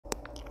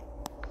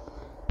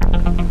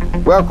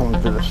Welcome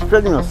to the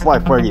Strenuous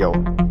Life Radio,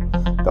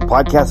 the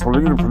podcast where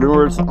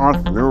leaders,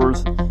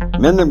 entrepreneurs,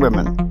 men and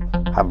women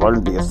have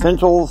learned the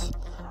essentials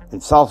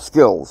and soft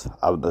skills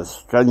of the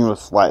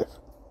strenuous life.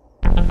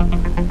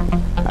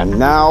 And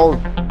now,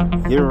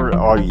 here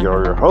are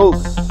your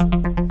hosts,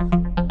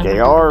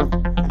 JR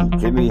and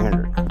Jimi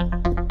Hendrix.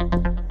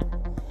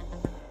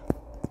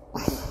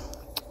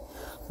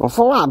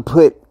 Before I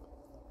put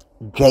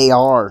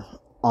JR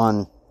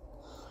on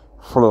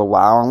for a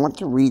while, I want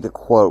to read a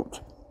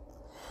quote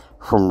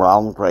from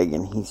Ronald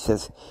Reagan. He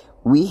says,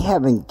 "We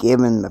have been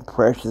given the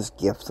precious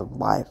gift of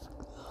life,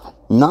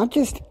 not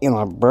just in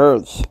our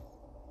births,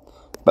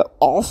 but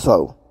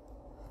also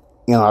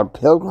in our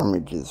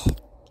pilgrimages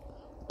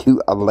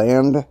to a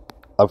land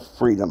of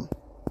freedom."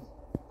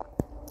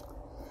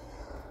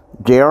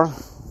 JR,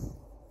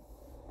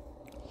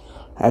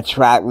 that's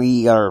right,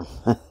 we are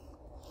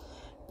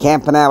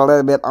camping out a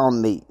little bit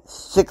on the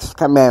 6th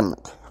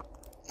commandment.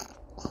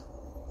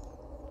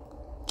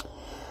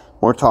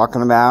 We're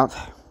talking about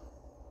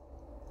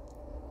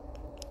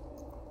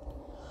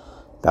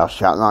thou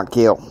shalt not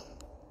kill.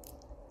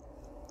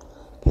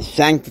 The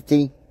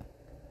sanctity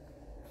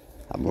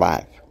of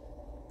life.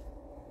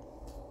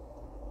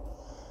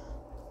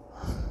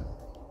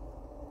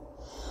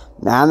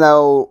 Now I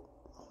know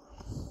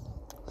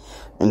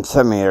in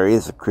some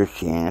areas of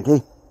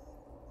Christianity,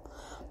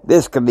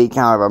 this could be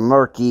kind of a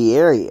murky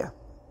area.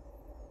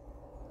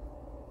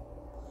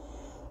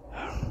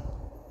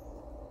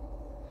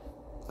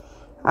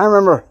 I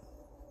remember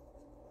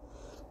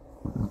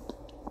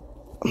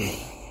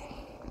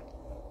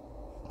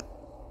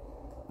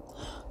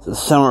the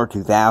summer of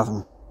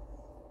 2000,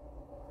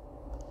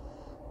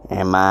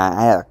 and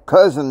I had a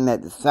cousin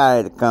that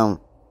decided to come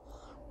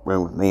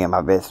room with me and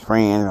my best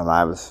friend, and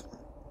I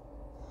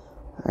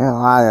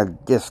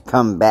had just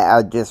come back.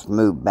 I just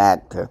moved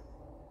back to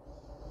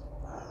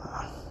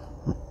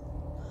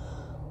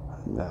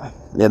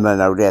living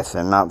in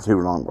Odessa not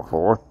too long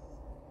before.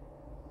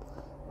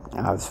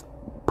 I was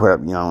put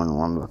up, in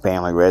one of the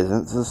family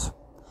residences.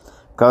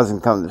 Cousin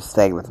come to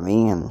stay with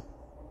me, and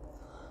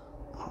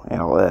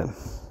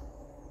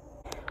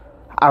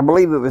I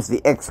believe it was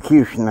the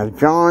execution of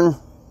John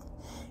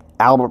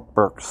Albert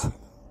Burks.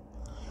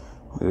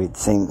 We'd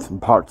seen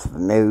some parts of the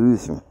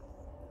news, and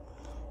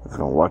I was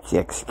going to watch the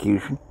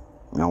execution.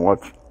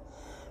 Watch,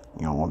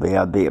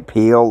 the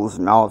appeals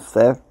and all that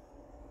stuff.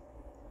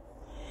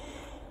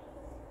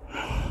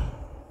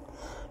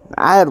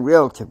 I had a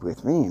relative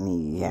with me, and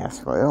he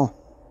asked, "Well,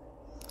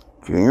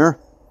 Junior,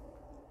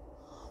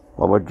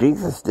 what would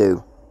Jesus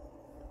do?"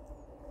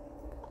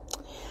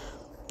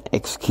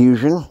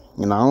 Execution,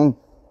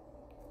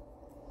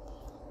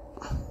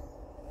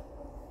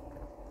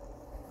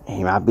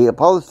 he might be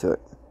opposed to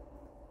it.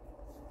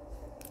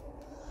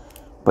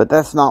 But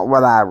that's not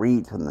what I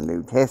read from the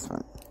New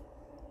Testament.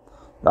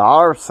 There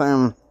are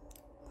some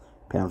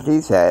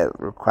penalties that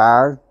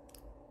require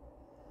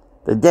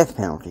the death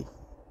penalty.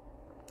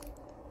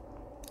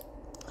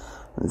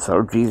 And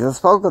so Jesus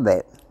spoke of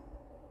that.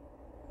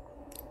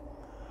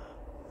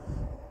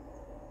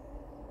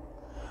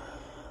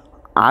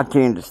 I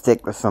tend to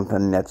stick with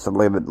something that's a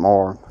little bit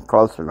more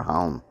closer to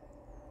home.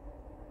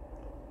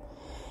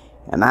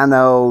 And I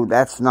know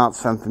that's not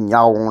something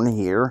y'all want to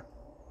hear.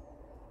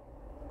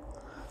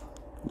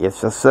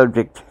 It's the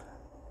subject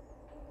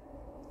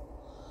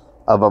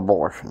of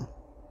abortion.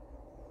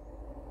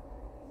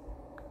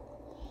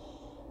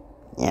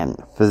 And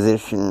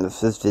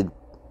physician-assisted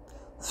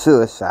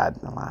suicide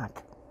and the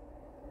like.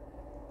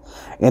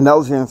 In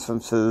those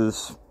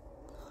instances,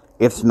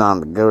 it's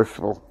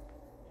non-negotiable.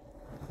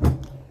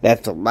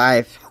 That's a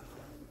life,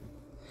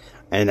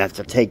 and that's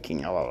a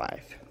taking of a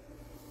life.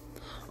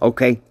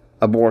 Okay,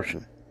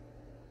 abortion.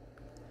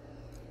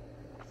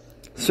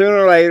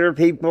 Sooner or later,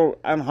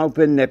 I'm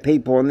hoping that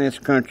people in this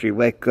country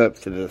wake up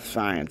to the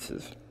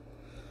sciences.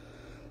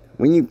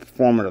 When you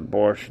perform an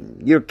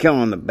abortion, you're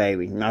killing the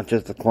baby, not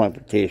just a clump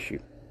of tissue.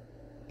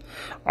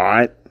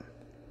 Alright?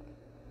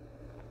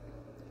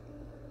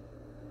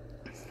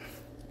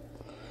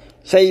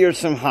 Say you're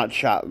some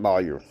hotshot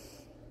lawyer.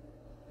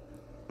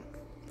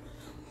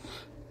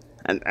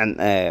 An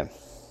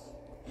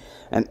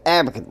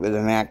advocate with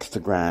an axe to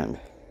grind.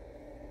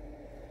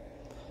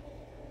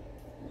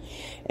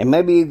 And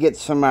maybe you get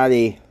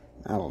somebody,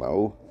 I don't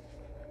know,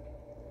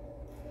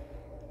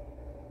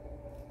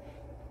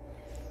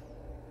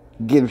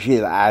 gives you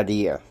the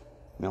idea,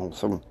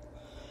 some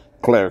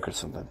cleric or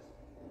something,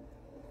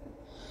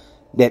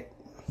 that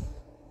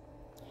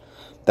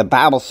the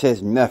Bible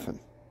says nothing,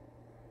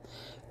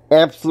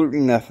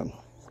 absolutely nothing,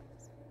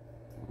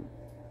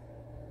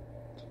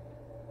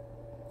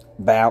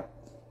 about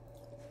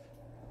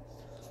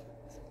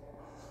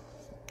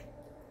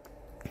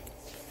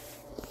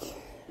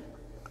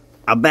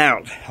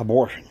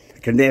abortion,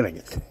 condemning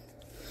it.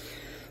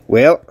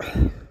 Well,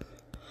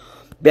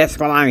 that's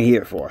what I'm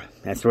here for.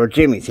 That's what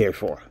Jimmy's here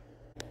for.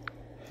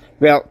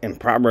 Well, in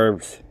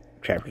Proverbs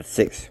chapter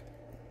 6,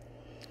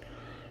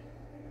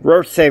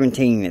 verse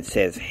 17, it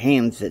says,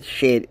 "Hands that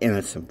shed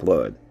innocent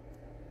blood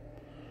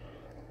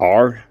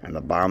are an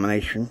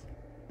abomination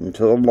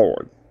unto the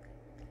Lord.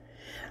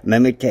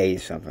 Let me tell you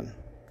something.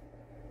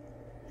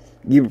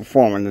 You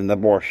performing an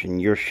abortion,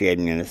 you're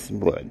shedding innocent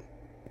blood.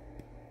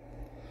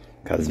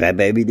 Because that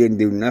baby didn't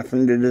do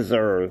nothing to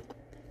deserve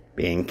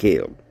being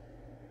killed.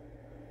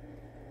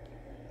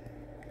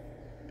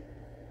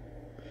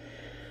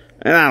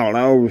 And I don't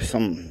know,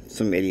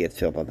 some idiots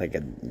felt like they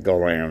could go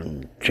around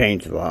and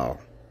change the law.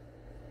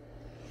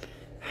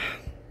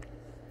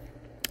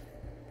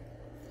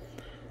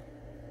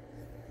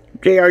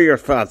 JR, your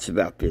thoughts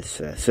about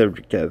this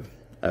subject of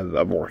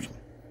abortion?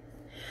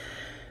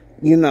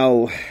 You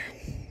know,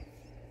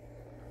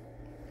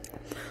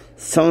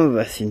 some of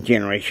us in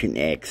Generation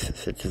X,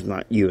 such as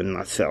not you and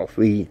myself,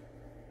 we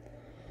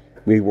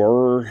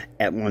were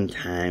at one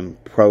time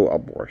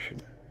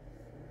pro-abortion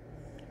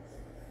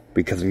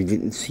because we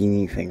didn't see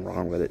anything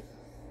wrong with it.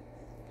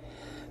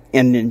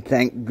 And then,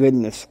 thank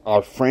goodness,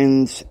 our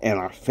friends and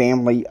our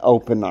family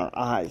opened our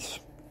eyes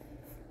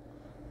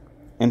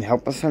and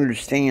helped us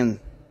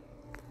understand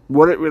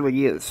what it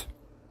really is.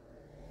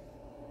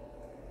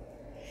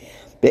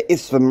 That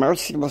it's the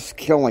merciless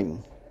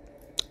killing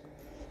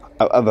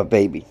of a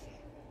baby.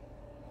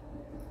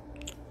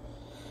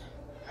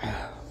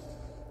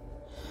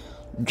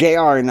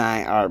 JR and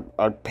I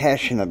are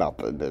passionate about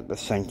the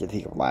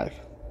sanctity of life.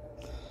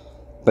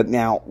 But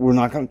now, we're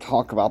not going to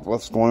talk about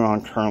what's going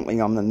on currently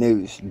on the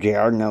news.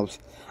 JR knows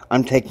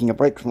I'm taking a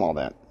break from all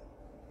that.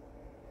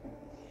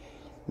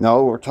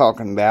 No, we're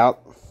talking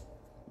about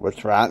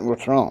what's right and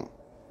what's wrong.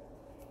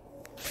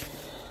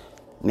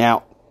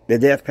 Now, the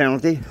death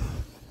penalty.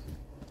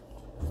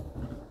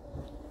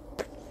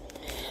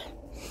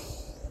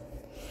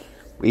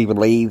 We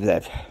believe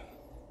that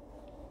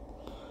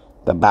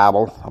the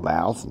Bible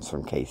allows, in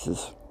some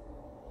cases,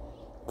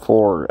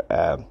 for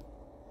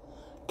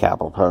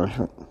capital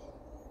punishment.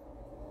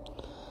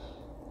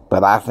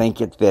 But I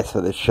think it's best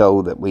for the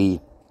show that we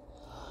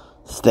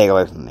stay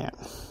away from that.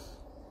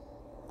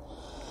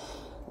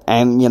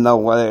 And, you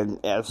know,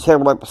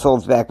 several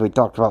episodes back we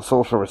talked about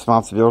social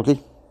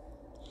responsibility.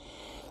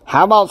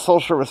 How about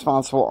social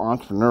responsible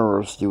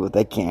entrepreneurs do what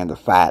they can to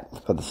fight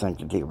for the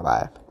sanctity of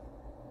life?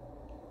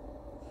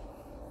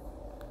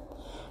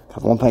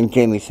 Because one thing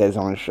Jamie says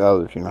on his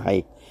show is, you know,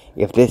 hey,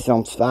 if this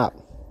don't stop,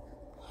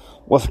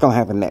 what's going to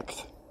happen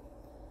next?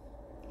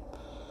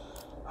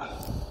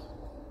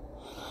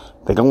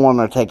 They don't want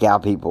to take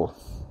out people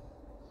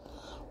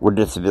with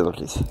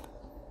disabilities.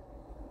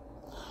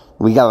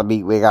 We gotta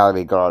be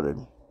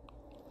guarded.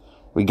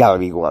 We gotta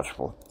be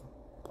watchful.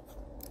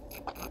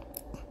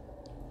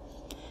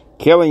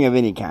 Killing of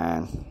any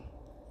kind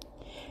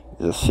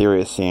is a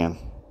serious sin.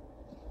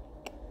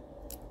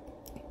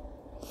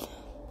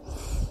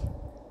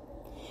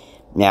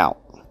 Now,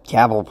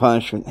 capital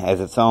punishment has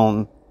its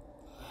own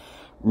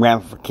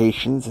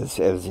ramifications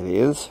as it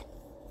is.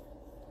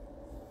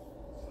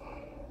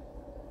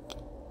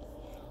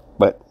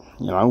 But,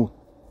 you know,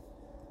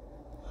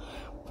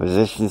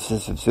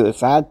 physician-assisted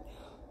suicide,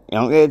 you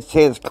know, it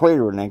says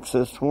clear in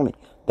Exodus 20,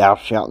 thou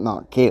shalt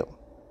not kill.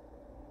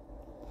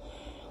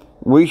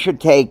 We should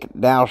take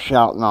thou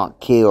shalt not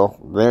kill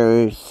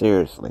very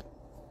seriously.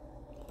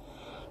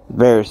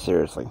 Very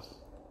seriously.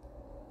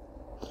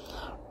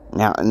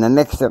 Now, in the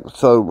next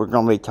episode, we're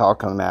going to be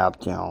talking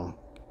about, you know,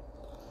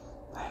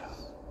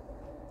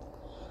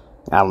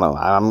 I don't know,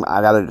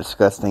 I got to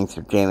discuss things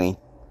with Jamie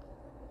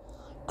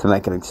to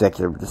make an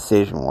executive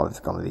decision on what it's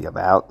going to be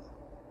about.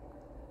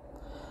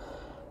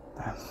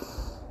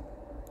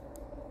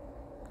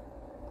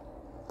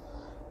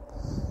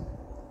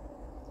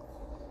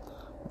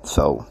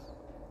 So,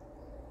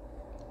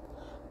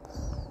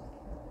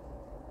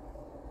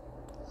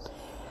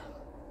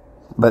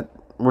 but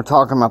we're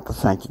talking about the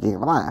sanctity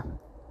of life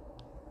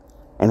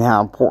and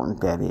how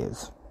important that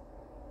is.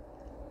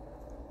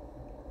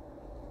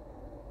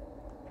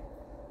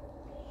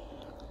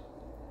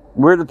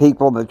 We're the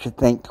people that should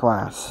think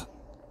twice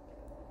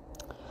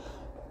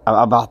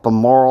about the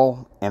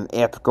moral and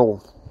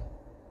ethical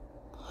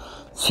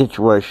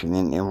situation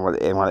and what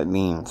it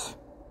means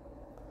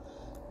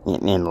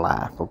in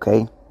life,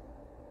 okay?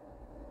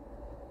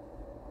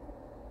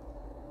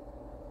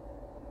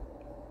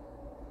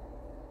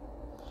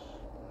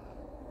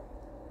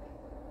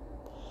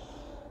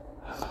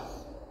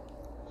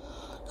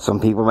 Some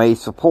people may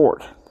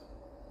support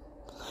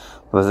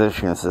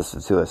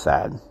physician-assisted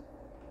suicide.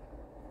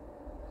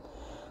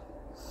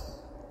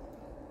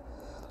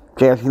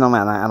 Jeff, you know,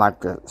 man, I'd like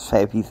to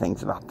say a few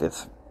things about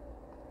this.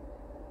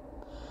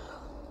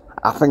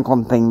 I think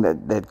one thing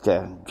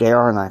that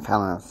JR and I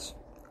kind of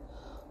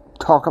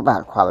talk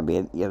about quite a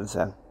bit is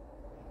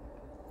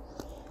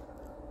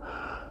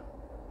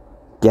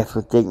death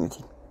with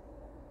dignity.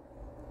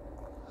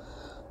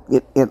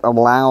 It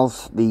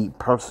allows the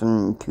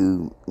person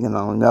to, you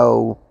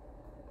know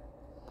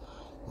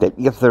that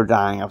if they're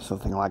dying of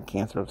something like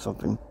cancer or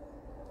something,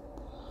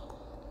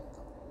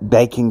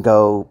 they can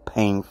go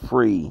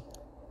pain-free.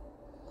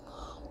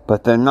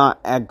 But they're not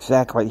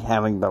exactly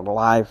having their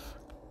life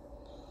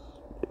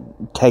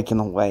taken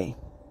away.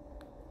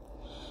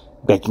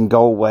 They can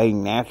go away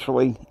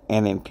naturally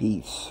and in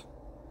peace.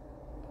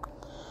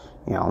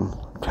 You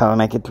know, try to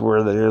make it to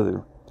where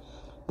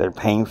they're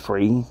pain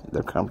free,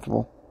 they're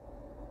comfortable.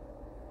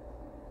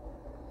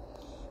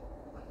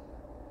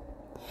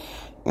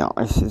 You know,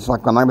 it's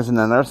like when I was in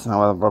the nursing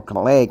home with a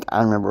broken leg.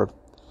 I remember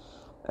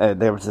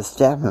there was a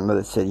staff member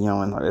that said, you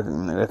know,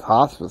 with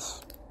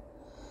hospice,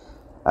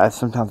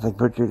 sometimes they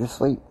put you to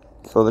sleep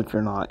so that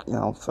you're not, you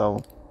know, so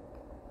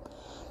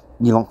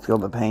you don't feel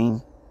the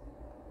pain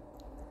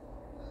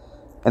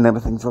and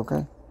everything's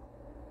okay.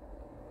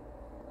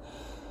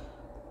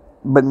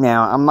 But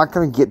now, I'm not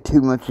going to get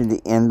too much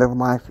into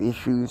end-of-life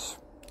issues.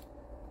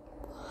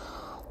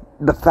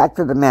 The fact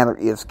of the matter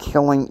is,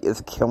 killing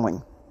is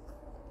killing.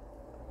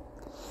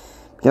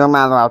 It don't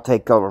matter, I'll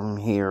take over from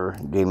here,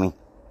 Jimmy.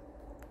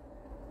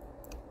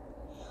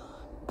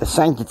 The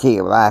sanctity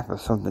of life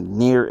is something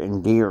near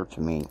and dear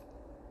to me.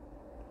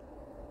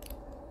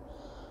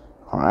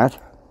 Alright?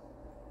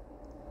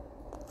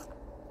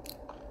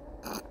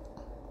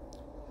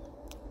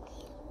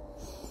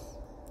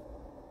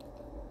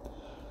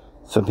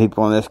 Some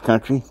people in this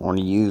country want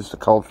to use the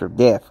culture of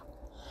death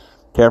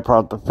to tear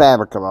apart the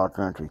fabric of our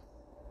country.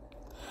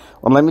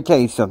 Well, let me tell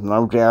you something.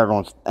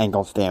 OJ ain't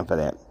going to stand for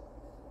that.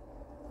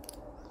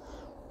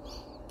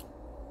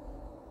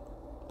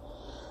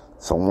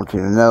 So I want you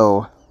to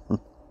know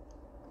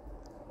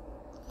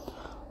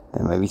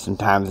there may be some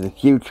times in the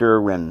future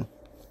when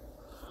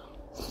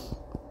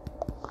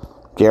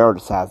Gerald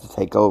decides to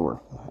take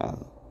over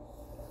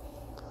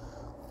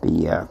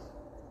the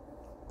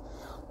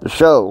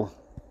show.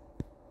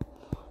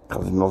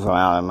 Because he knows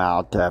I'm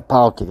out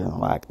politicking and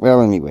like.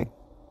 Well, anyway.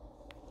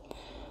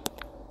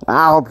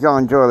 I hope y'all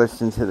enjoy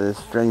listening to this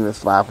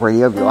Strenuous Life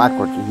Radio. If you like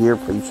what you hear,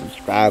 please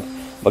subscribe.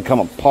 Become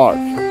a part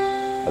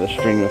of the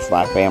Strenuous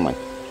Life family.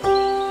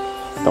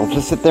 Don't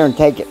just sit there and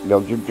take it.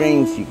 Build your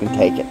dreams so you can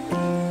take it.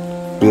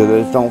 Do what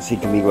others don't so you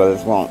can be what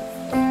others won't.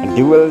 And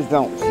do what others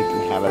don't so you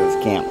can have others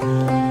can't.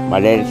 My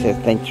daddy says,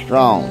 think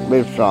strong,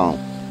 live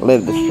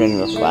the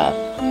strenuous life.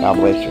 God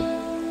bless you.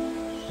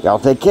 Y'all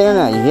take care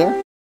now, you hear?